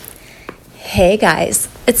Hey guys,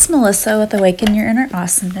 it's Melissa with Awaken Your Inner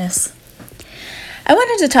Awesomeness. I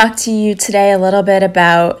wanted to talk to you today a little bit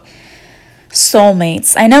about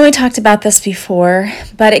soulmates. I know we talked about this before,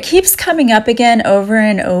 but it keeps coming up again over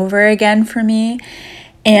and over again for me.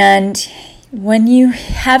 And when you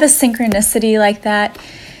have a synchronicity like that,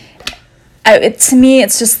 to me,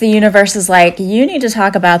 it's just the universe is like, you need to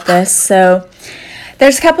talk about this. So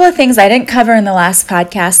there's a couple of things I didn't cover in the last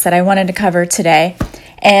podcast that I wanted to cover today.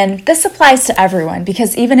 And this applies to everyone,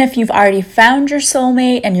 because even if you've already found your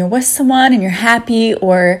soulmate and you're with someone and you're happy,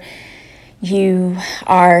 or you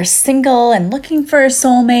are single and looking for a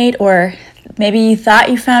soulmate, or maybe you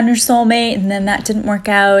thought you found your soulmate and then that didn't work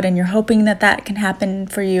out and you're hoping that that can happen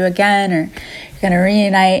for you again, or you're going to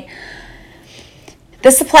reunite.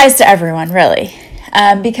 This applies to everyone, really,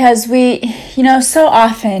 because so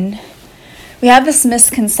often we have this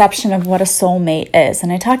misconception of what a soulmate is,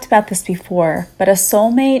 and I talked about this before, but a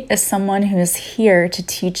soulmate is someone who is here to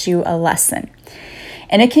teach you a lesson,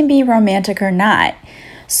 and it can be romantic or not.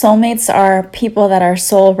 Soulmates are people that our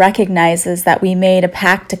soul recognizes that we made a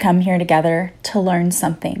pact to come here together to learn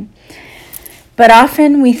something. But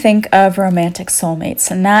often we think of romantic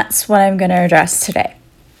soulmates, and that's what I'm going to address today.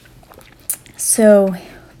 So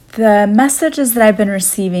the messages that I've been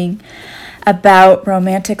receiving about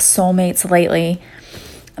romantic soulmates lately,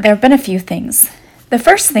 there have been a few things. The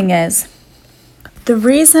first thing is, the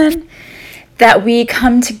reason that we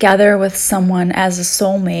come together with someone as a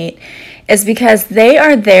soulmate is because they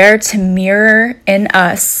are there to mirror in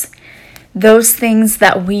us those things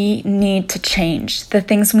that we need to change, the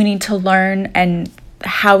things we need to learn, and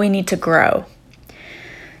how we need to grow.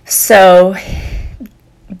 So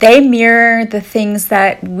they mirror the things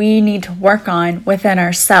that we need to work on within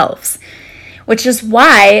ourselves, which is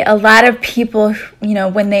why a lot of people,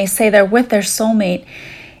 when they say they're with their soulmate,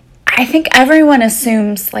 I think everyone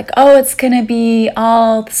assumes like, oh, it's going to be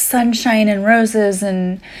all sunshine and roses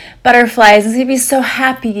and butterflies. It's going to be so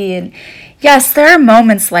happy. And yes, there are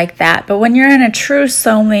moments like that. But when you're in a true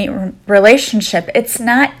soulmate relationship, it's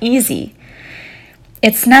not easy.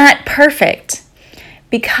 It's not perfect,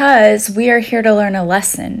 because we are here to learn a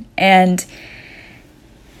lesson. And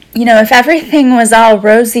if everything was all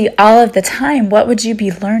rosy all of the time, what would you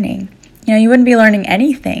be learning? You wouldn't be learning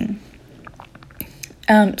anything.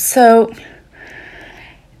 So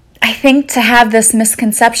I think to have this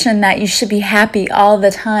misconception that you should be happy all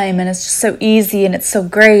the time and it's just so easy and it's so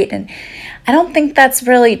great, and I don't think that's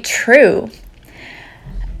really true.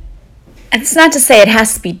 It's not to say it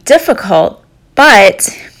has to be difficult, but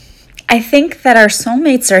I think that our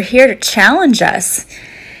soulmates are here to challenge us.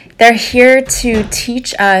 They're here to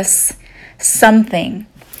teach us something.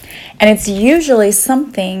 And it's usually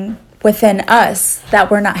something within us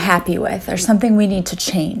that we're not happy with, or something we need to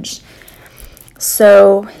change.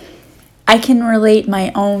 So I can relate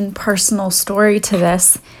my own personal story to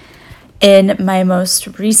this in my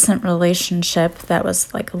most recent relationship that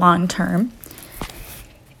was like long-term.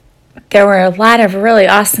 There were a lot of really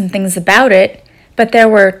awesome things about it, but there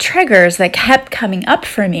were triggers that kept coming up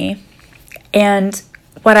for me. And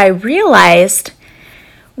what I realized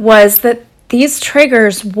was that these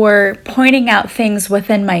triggers were pointing out things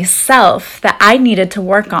within myself that I needed to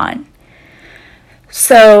work on.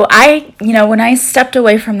 So when I stepped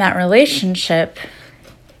away from that relationship,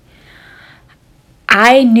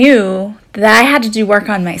 I knew that I had to do work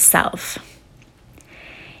on myself.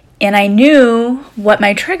 And I knew what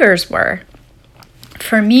my triggers were.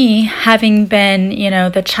 For me, having been,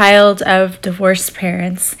 the child of divorced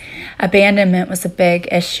parents, abandonment was a big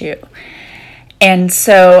issue. And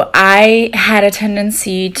so I had a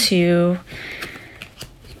tendency to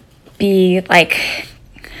be like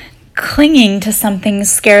clinging to something,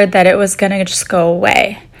 scared that it was going to just go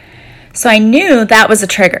away. So I knew that was a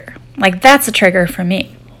trigger. Like, that's a trigger for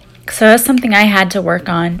me. So that's something I had to work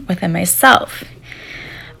on within myself.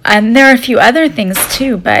 And there are a few other things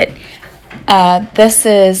too, but this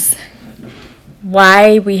is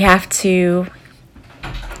why we have to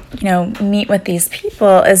meet with these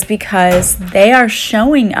people, is because they are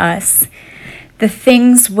showing us the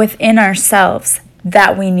things within ourselves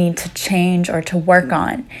that we need to change or to work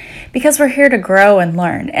on, because we're here to grow and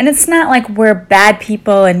learn. And it's not like we're bad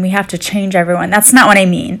people and we have to change everyone. That's not what I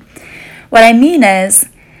mean. What I mean is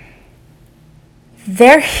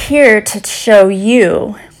they're here to show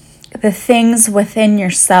you the things within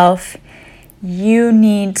yourself you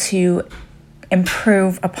need to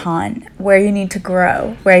improve upon, where you need to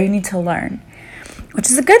grow, where you need to learn,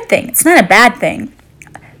 which is a good thing. It's not a bad thing.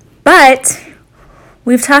 But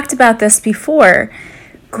we've talked about this before.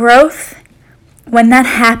 Growth, when that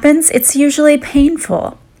happens, it's usually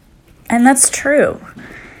painful. And that's true.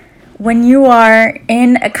 when you are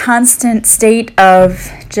in a constant state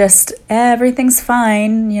of just everything's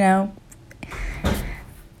fine,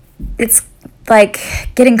 it's like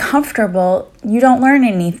getting comfortable, you don't learn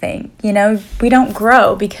anything. We don't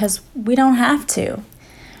grow because we don't have to.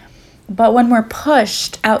 But when we're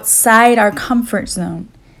pushed outside our comfort zone,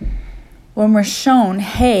 when we're shown,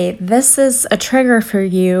 hey, this is a trigger for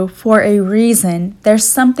you for a reason, there's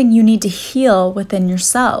something you need to heal within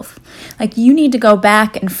yourself. Like you need to go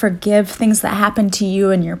back and forgive things that happened to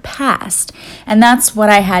you in your past. And that's what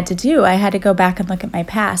I had to do. I had to go back and look at my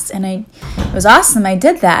past. And it was awesome. I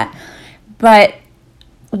did that. But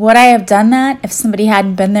would I have done that if somebody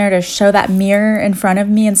hadn't been there to show that mirror in front of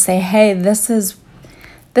me and say, hey, this is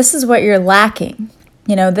what you're lacking.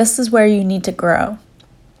 This is where you need to grow.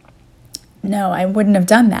 No, I wouldn't have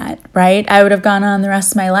done that, right? I would have gone on the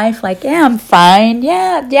rest of my life like, yeah, I'm fine.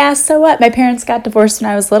 Yeah, so what? My parents got divorced when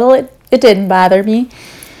I was little. It didn't bother me.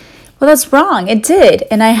 Well, that's wrong. It did,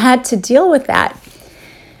 and I had to deal with that.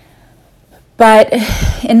 But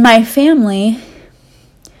in my family,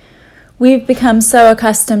 we've become so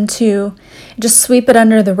accustomed to just sweep it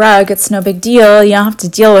under the rug. It's no big deal. You don't have to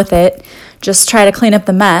deal with it. Just try to clean up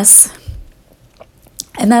the mess.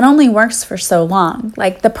 And that only works for so long.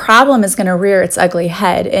 Like the problem is going to rear its ugly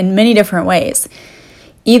head in many different ways.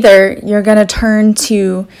 Either you're going to turn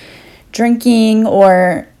to drinking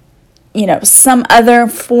or, some other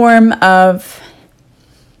form of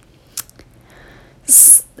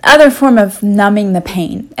numbing the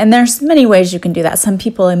pain. And there's many ways you can do that. Some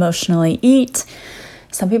people emotionally eat.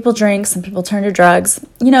 Some people drink. Some people turn to drugs.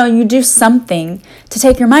 You do something to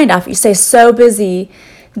take your mind off. You stay so busy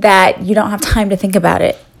that you don't have time to think about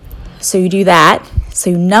it. So you do that. So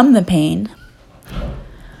you numb the pain.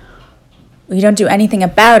 You don't do anything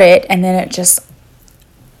about it, and then it just,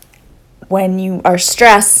 when you are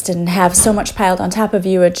stressed and have so much piled on top of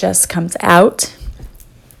you, it just comes out.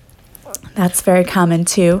 That's very common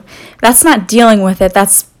too. That's not dealing with it.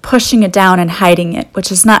 That's pushing it down and hiding it, which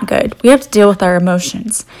is not good. We have to deal with our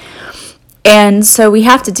emotions. And so we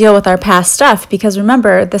have to deal with our past stuff because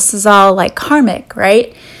remember, this is all like karmic,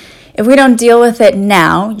 right? If we don't deal with it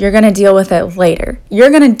now, you're going to deal with it later. You're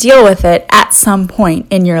going to deal with it at some point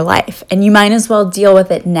in your life. And you might as well deal with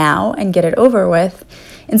it now and get it over with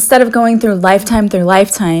instead of going through lifetime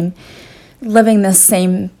living the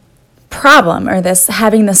same problem or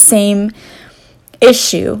having the same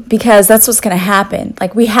issue, because that's what's going to happen.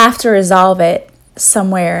 Like we have to resolve it some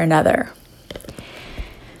way or another.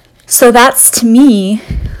 So that's, to me,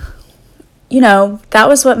 that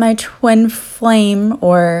was what my twin flame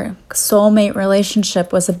or soulmate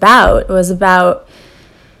relationship was about. It was about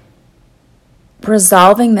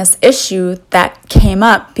resolving this issue that came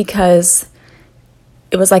up because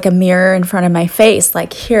it was like a mirror in front of my face.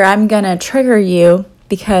 Like, here, I'm going to trigger you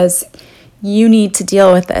because you need to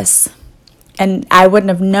deal with this. And I wouldn't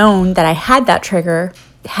have known that I had that trigger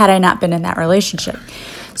had I not been in that relationship.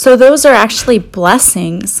 So those are actually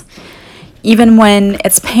blessings. Even when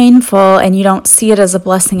it's painful and you don't see it as a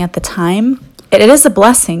blessing at the time, it is a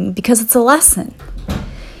blessing because it's a lesson.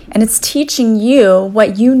 And it's teaching you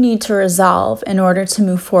what you need to resolve in order to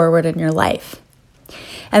move forward in your life.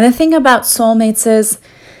 And the thing about soulmates is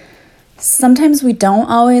sometimes we don't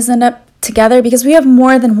always end up together because we have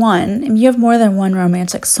more than one. And you have more than one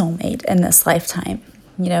romantic soulmate in this lifetime.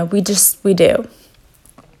 We do.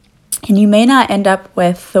 And you may not end up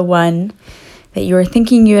with the one that you were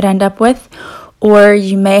thinking you would end up with, or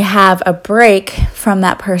you may have a break from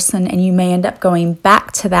that person and you may end up going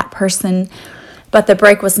back to that person, but the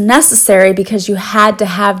break was necessary because you had to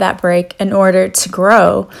have that break in order to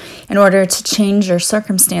grow, in order to change your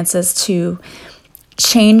circumstances, to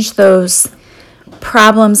change those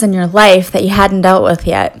problems in your life that you hadn't dealt with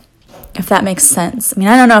yet, if that makes sense.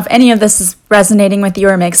 I don't know if any of this is resonating with you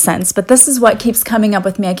or makes sense, but this is what keeps coming up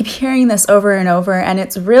with me. I keep hearing this over and over, and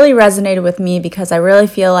it's really resonated with me because I really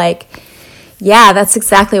feel like, yeah, that's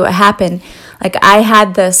exactly what happened. Like, I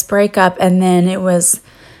had this breakup, and then it was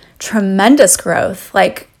tremendous growth.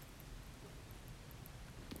 Like,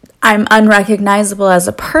 I'm unrecognizable as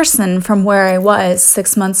a person from where I was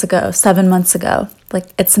 6 months ago, 7 months ago. Like,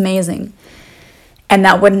 it's amazing. And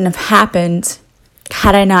that wouldn't have happened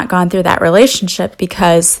had I not gone through that relationship,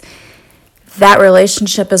 because that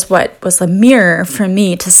relationship is what was a mirror for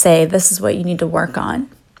me to say, this is what you need to work on.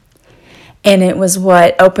 And it was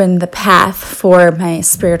what opened the path for my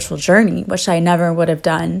spiritual journey, which I never would have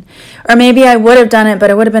done. Or maybe I would have done it, but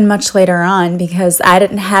it would have been much later on because I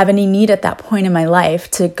didn't have any need at that point in my life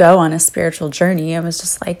to go on a spiritual journey. I was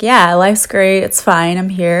just like, yeah, life's great. It's fine. I'm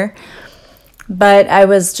here. But I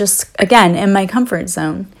was just, again, in my comfort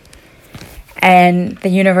zone. And the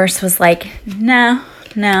universe was like, no,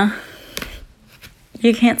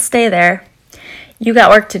 you can't stay there. You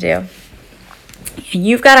got work to do.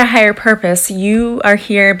 You've got a higher purpose. You are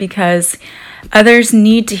here because others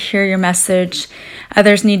need to hear your message.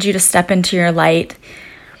 Others need you to step into your light.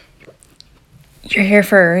 You're here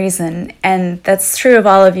for a reason. And that's true of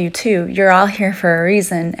all of you too. You're all here for a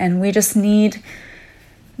reason. And we just need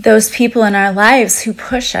those people in our lives who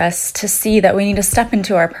push us to see that we need to step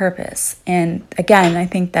into our purpose. And again, I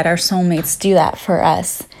think that our soulmates do that for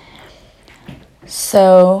us.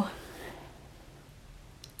 So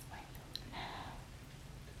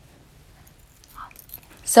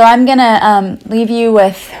I'm going to leave you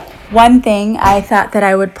with one thing. I thought that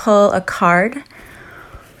I would pull a card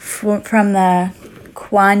from the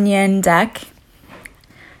Kuan Yin deck.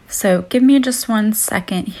 So give me just 1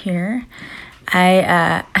 second here.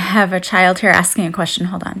 I have a child here asking a question.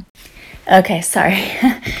 Hold on. Okay, sorry.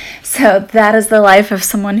 So that is the life of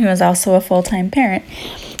someone who is also a full-time parent.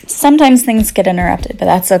 Sometimes things get interrupted, but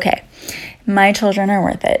that's okay. My children are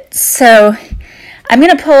worth it. So I'm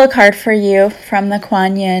going to pull a card for you from the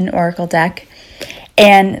Kuan Yin Oracle deck.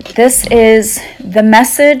 And this is the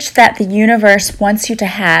message that the universe wants you to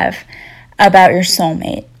have about your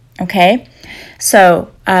soulmate. Okay? So,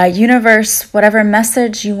 universe, whatever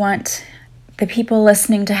message you want the people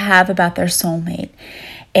listening to have about their soulmate.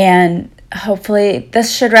 And hopefully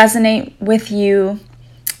this should resonate with you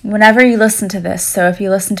whenever you listen to this. So if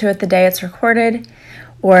you listen to it the day it's recorded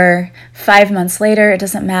or 5 months later, it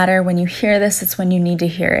doesn't matter. When you hear this, it's when you need to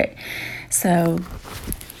hear it. So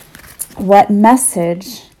what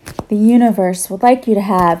message the universe would like you to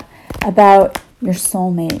have about your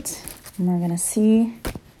soulmate? And we're going to see.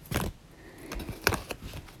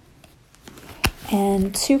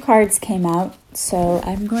 And 2 cards came out, so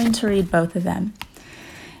I'm going to read both of them.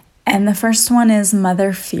 And the first one is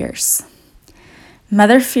Mother Fierce.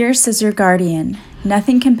 Mother Fierce is your guardian.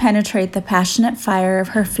 Nothing can penetrate the passionate fire of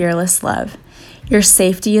her fearless love. Your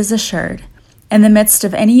safety is assured. In the midst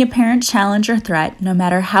of any apparent challenge or threat, no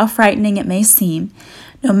matter how frightening it may seem,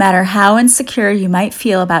 no matter how insecure you might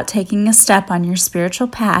feel about taking a step on your spiritual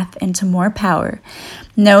path into more power,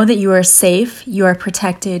 know that you are safe, you are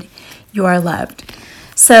protected, you are loved.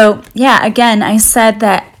 So, yeah, again, I said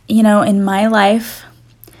that, in my life,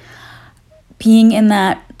 being in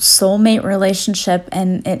that soulmate relationship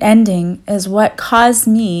and it ending is what caused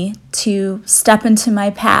me to step into my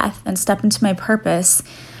path and step into my purpose,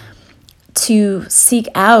 to seek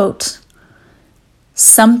out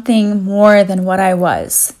something more than what I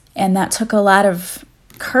was. And that took a lot of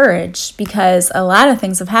courage because a lot of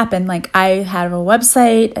things have happened. Like I have a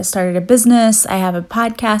website, I started a business, I have a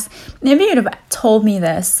podcast. And if you'd have told me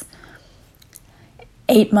this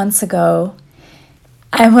 8 months ago,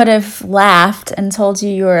 I would have laughed and told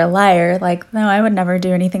you were a liar. Like, no, I would never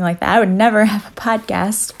do anything like that. I would never have a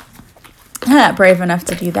podcast. I'm not brave enough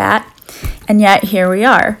to do that. And yet here we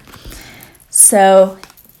are. So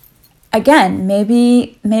again,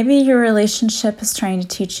 maybe your relationship is trying to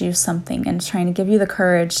teach you something and trying to give you the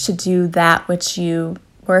courage to do that which you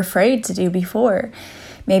were afraid to do before.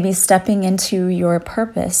 Maybe stepping into your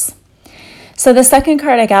purpose. So the second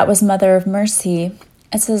card I got was Mother of Mercy.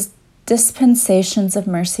 It says, dispensations of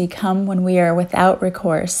mercy come when we are without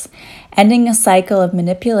recourse, ending a cycle of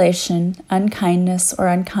manipulation, unkindness, or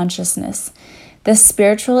unconsciousness. This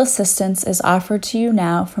spiritual assistance is offered to you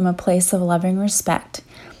now from a place of loving respect,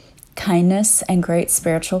 kindness, and great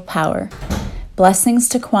spiritual power. Blessings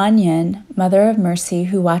to Kuan Yin, Mother of Mercy,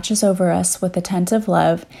 who watches over us with attentive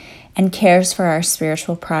love and cares for our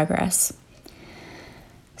spiritual progress.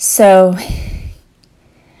 So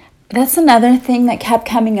that's another thing that kept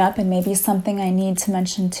coming up, and maybe something I need to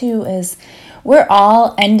mention too, is we're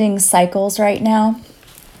all ending cycles right now.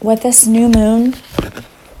 With this new moon,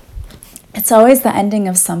 it's always the ending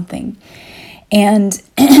of something. And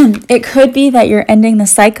it could be that you're ending the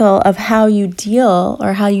cycle of how you deal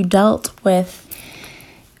or how you dealt with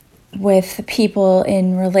people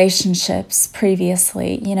in relationships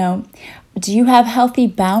previously. Do you have healthy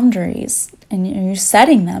boundaries? And you're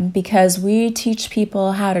setting them, because we teach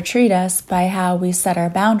people how to treat us by how we set our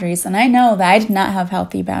boundaries. And I know that I did not have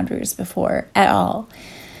healthy boundaries before at all.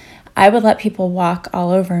 I would let people walk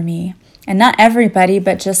all over me. And not everybody,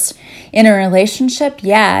 but just in a relationship,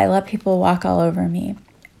 yeah, I let people walk all over me.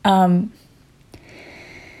 Ending,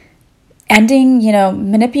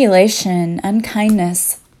 manipulation,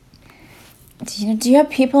 unkindness. Do you have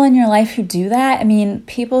people in your life who do that? I mean,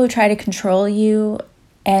 people who try to control you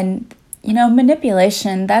and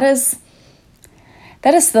manipulation, that is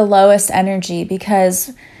the lowest energy,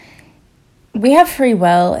 because we have free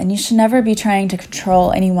will, and you should never be trying to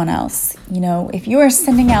control anyone else. If you are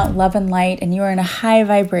sending out love and light and you are in a high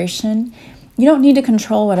vibration, you don't need to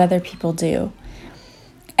control what other people do.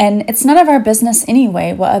 And it's none of our business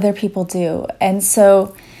anyway what other people do. And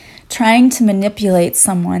so trying to manipulate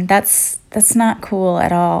someone, that's not cool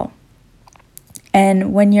at all.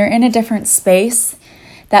 And when you're in a different space,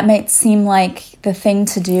 that might seem like the thing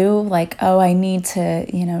to do, like, oh, I need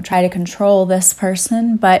to, try to control this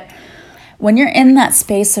person. But when you're in that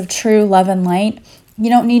space of true love and light, you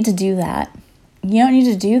don't need to do that. You don't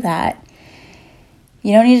need to do that.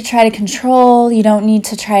 You don't need to try to control. You don't need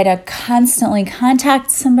to try to constantly contact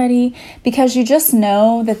somebody, because you just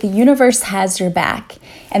know that the universe has your back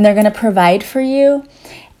and they're going to provide for you.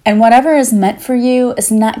 And whatever is meant for you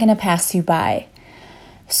is not going to pass you by.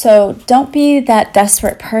 So don't be that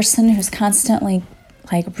desperate person who's constantly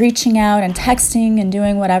reaching out and texting and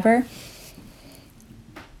doing whatever.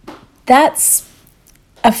 That's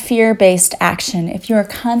a fear-based action. If you are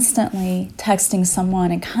constantly texting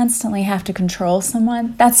someone and constantly have to control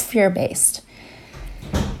someone, that's fear-based.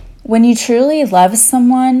 When you truly love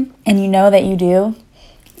someone, and you know that you do,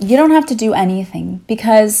 you don't have to do anything,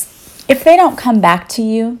 because if they don't come back to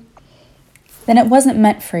you, then it wasn't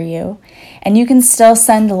meant for you. And you can still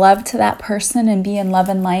send love to that person and be in love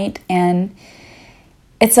and light, and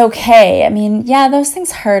it's okay. I mean, yeah, those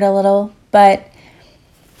things hurt a little, but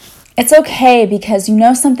it's okay, because you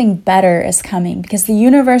know something better is coming, because the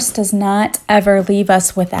universe does not ever leave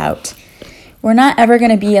us without. We're not ever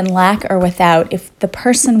going to be in lack or without. If the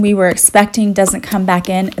person we were expecting doesn't come back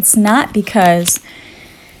in, it's not because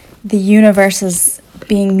the universe is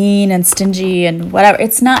being mean and stingy and whatever.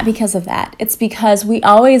 It's not because of that. It's because we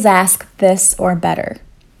always ask this or better.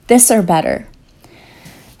 This or better.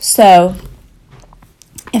 So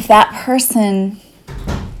if that person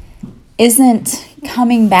isn't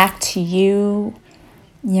coming back to you,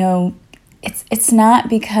 it's not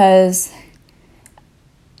because,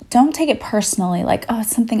 don't take it personally, like, oh,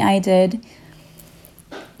 it's something I did.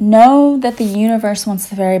 Know that the universe wants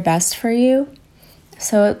the very best for you.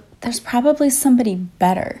 So there's probably somebody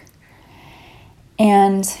better.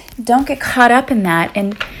 And don't get caught up in that.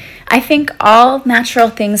 And I think all natural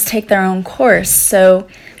things take their own course. So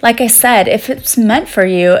like I said, if it's meant for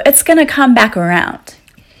you, it's going to come back around.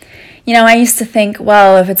 I used to think,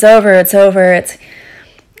 well, if it's over, it's over.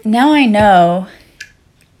 Now I know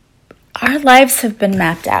our lives have been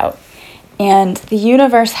mapped out, and the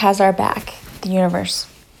universe has our back. The universe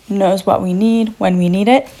knows what we need when we need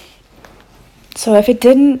it. So if it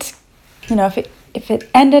didn't, if it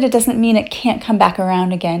ended, it doesn't mean it can't come back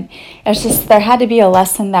around again. It's just there had to be a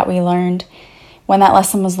lesson that we learned. When that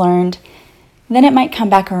lesson was learned, then it might come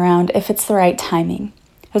back around if it's the right timing.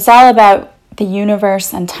 It's all about the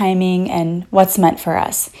universe and timing and what's meant for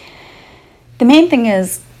us. The main thing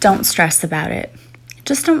is, don't stress about it.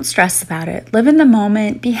 Just don't stress about it. Live in the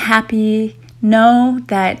moment. Be happy. Know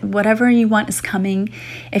that whatever you want is coming.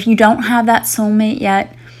 If you don't have that soulmate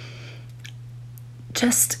yet,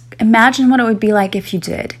 just imagine what it would be like if you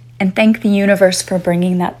did, and thank the universe for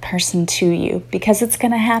bringing that person to you, because it's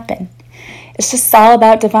going to happen. It's just all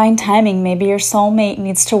about divine timing. Maybe your soulmate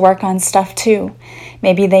needs to work on stuff too.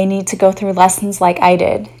 Maybe they need to go through lessons like I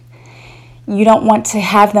did. You don't want to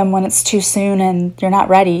have them when it's too soon and you're not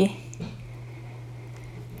ready.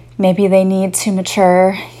 Maybe they need to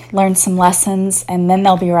mature, learn some lessons, and then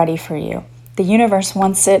they'll be ready for you. The universe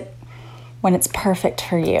wants it when it's perfect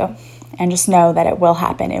for you. And just know that it will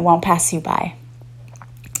happen. It won't pass you by.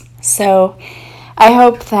 So I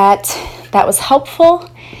hope that was helpful.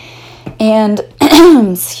 And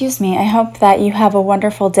I hope that you have a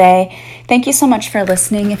wonderful day. Thank you so much for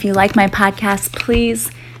listening. If you like my podcast,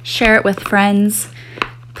 please share it with friends.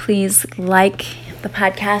 Please like the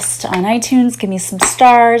podcast on iTunes. Give me some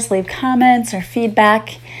stars, leave comments or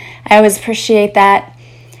feedback. I always appreciate that.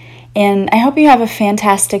 And I hope you have a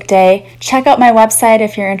fantastic day. Check out my website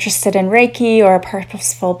if you're interested in Reiki or a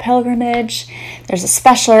purposeful pilgrimage. There's a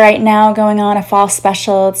special right now going on, a fall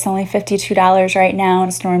special. It's only $52 right now, and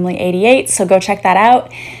it's normally $88, so go check that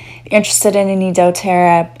out. If you're interested in any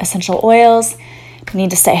doTERRA essential oils, you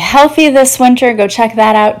need to stay healthy this winter, go check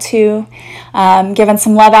that out too. Giving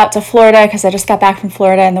some love out to Florida, because I just got back from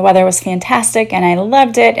Florida and the weather was fantastic and I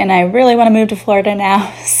loved it, and I really want to move to Florida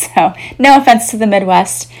now. So no offense to the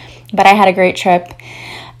Midwest, but I had a great trip.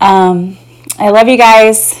 I love you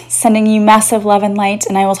guys, sending you massive love and light,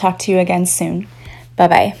 and I will talk to you again soon.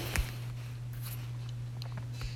 Bye-bye.